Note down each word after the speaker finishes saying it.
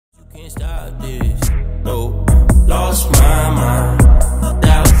can't stop this. No, lost my mind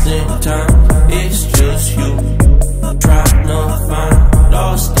 1,000 times. It's just you trying to find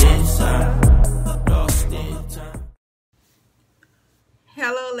lost inside, lost in time.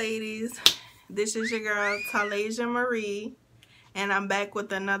 Hello ladies, this is your girl Talasia Marie, and I'm back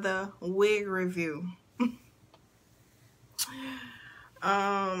with another wig review.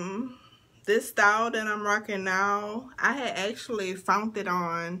 This style that I'm rocking now, I had actually found it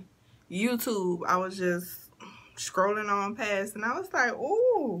on YouTube. I was just scrolling on past and I was like,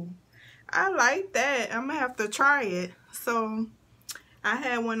 ooh, I like that. I'm gonna have to try it. So I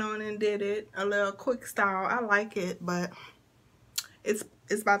had went on and did it, a little quick style. I like it, but it's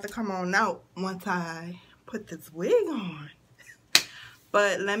about to come on out once I put this wig on.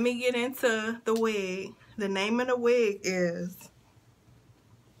 But let me get into the wig. The name of the wig is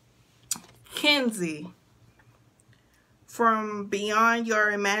Kenzie from Beyond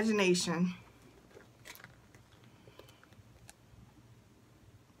Your Imagination.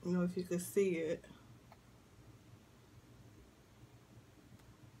 I don't know if you can see it.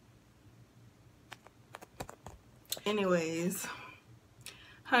 Anyways,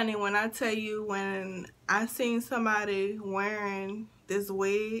 honey, when I tell you, when I seen somebody wearing this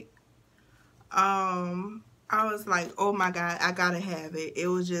wig, I was like, oh my God, I gotta have it. It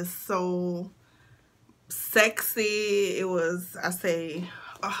was just so sexy. It was, I say,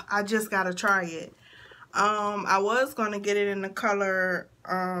 oh, I just gotta try it. I was gonna get it in the color,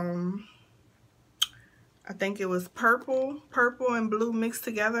 I think it was purple and blue mixed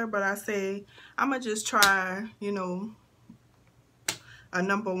together, but I say I'm gonna just try, you know, a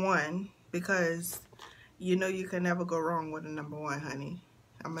 #1, because you know you can never go wrong with a #1, honey.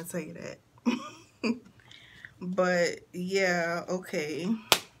 I'm gonna tell you that. But yeah, okay,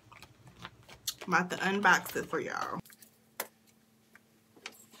 I'm about to unbox it for y'all.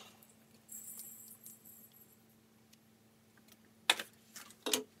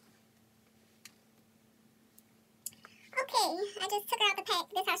 Okay, I just took her out the pack.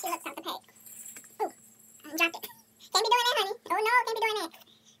 This is how she looks out the pack. Oh, I dropped it. Can't be doing that, honey. Oh no, can't be doing that.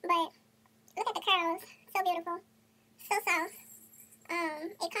 But look at the curls. So beautiful. So soft.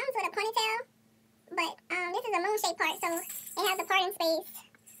 It comes with a ponytail, but this is a moon-shaped part, so it has a parting space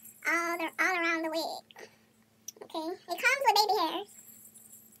all around the wig. Okay, it comes with baby hairs.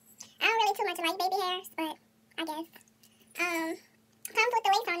 I don't really too much like baby hairs, but I guess. Comes with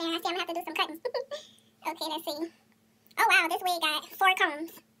the lace on there. I see I'm gonna have to do some cutting. Okay, let's see. Oh wow, this wig got 4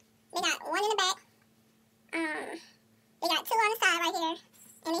 combs. They got 1 in the back. They got 2 on the side right here,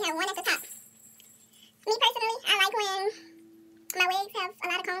 and they have 1 at the top. Me personally, I like when my wigs have a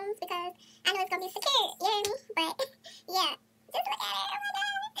lot of combs because I know it's gonna be secure. You hear me? But yeah, just look at it. Oh my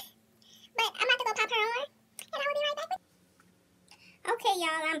God! But I'm about to go pop her on, and I will be right back. Okay,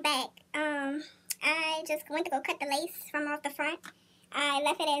 y'all, I'm back. I just went to go cut the lace from off the front. I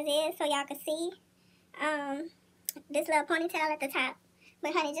left it as is so y'all could see. This little ponytail at the top.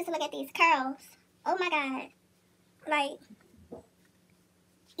 But honey, just look at these curls. Oh my God. Like,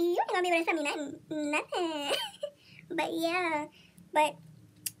 you ain't gonna be able to tell me nothing. But yeah, but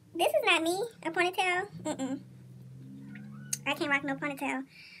this is not me, a ponytail. I can't rock no ponytail.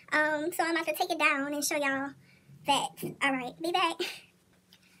 So I'm about to take it down and show y'all that. Alright, be back.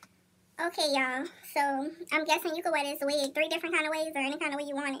 Okay, y'all, so I'm guessing you could wear this wig 3 different kind of ways or any kind of way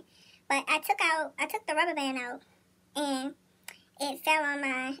you want it. But I took the rubber band out, and it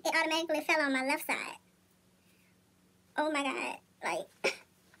automatically fell on my left side. Oh my God, like,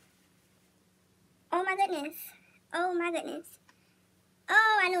 oh my goodness, oh my goodness.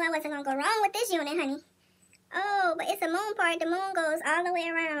 Oh, I knew I wasn't gonna go wrong with this unit, honey. Oh, but it's a moon part, the moon goes all the way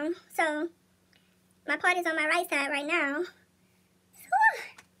around, so my part is on my right side right now. Whew.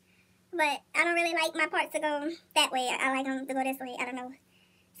 But I don't really like my parts to go that way. I like them to go this way, I don't know.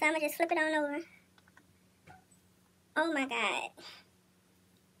 So I'm gonna just flip it on over. Oh my God.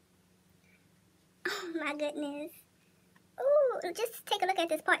 Oh my goodness. Ooh, just take a look at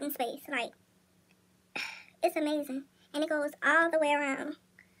this parting space. Like, it's amazing. And it goes all the way around.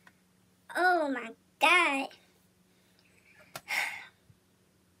 Oh my God.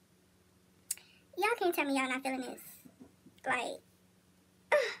 Y'all can't tell me y'all not feeling this. Like,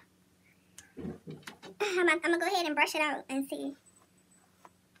 I'm gonna go ahead and brush it out and see.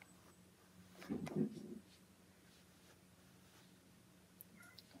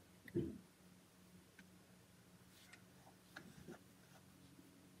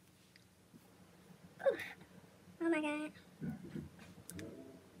 Oh my God.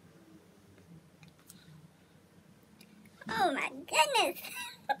 Oh my goodness.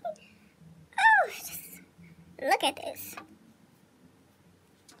 Oh, just look at this.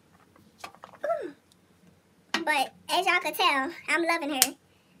 But as y'all could tell, I'm loving her.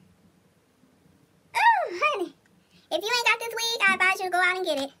 Oh, honey. If you ain't got this wig, I advise you to go out and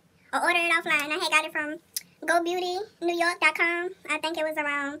get it. Or order it offline. I had got it from GoBeautyNewYork.com. I think it was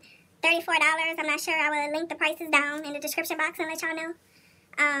around $34. I'm not sure. I will link the prices down in the description box and let y'all know.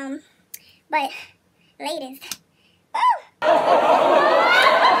 But, ladies. Woo! But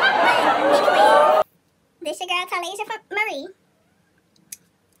anyway, this your girl Talasia Marie.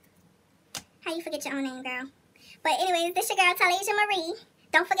 How you forget your own name, girl? But anyways, this your girl Talasia Marie.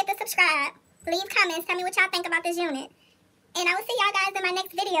 Don't forget to subscribe. Leave comments. Tell me what y'all think about this unit. And I will see y'all guys in my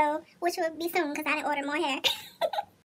next video, which will be soon because I didn't order more hair.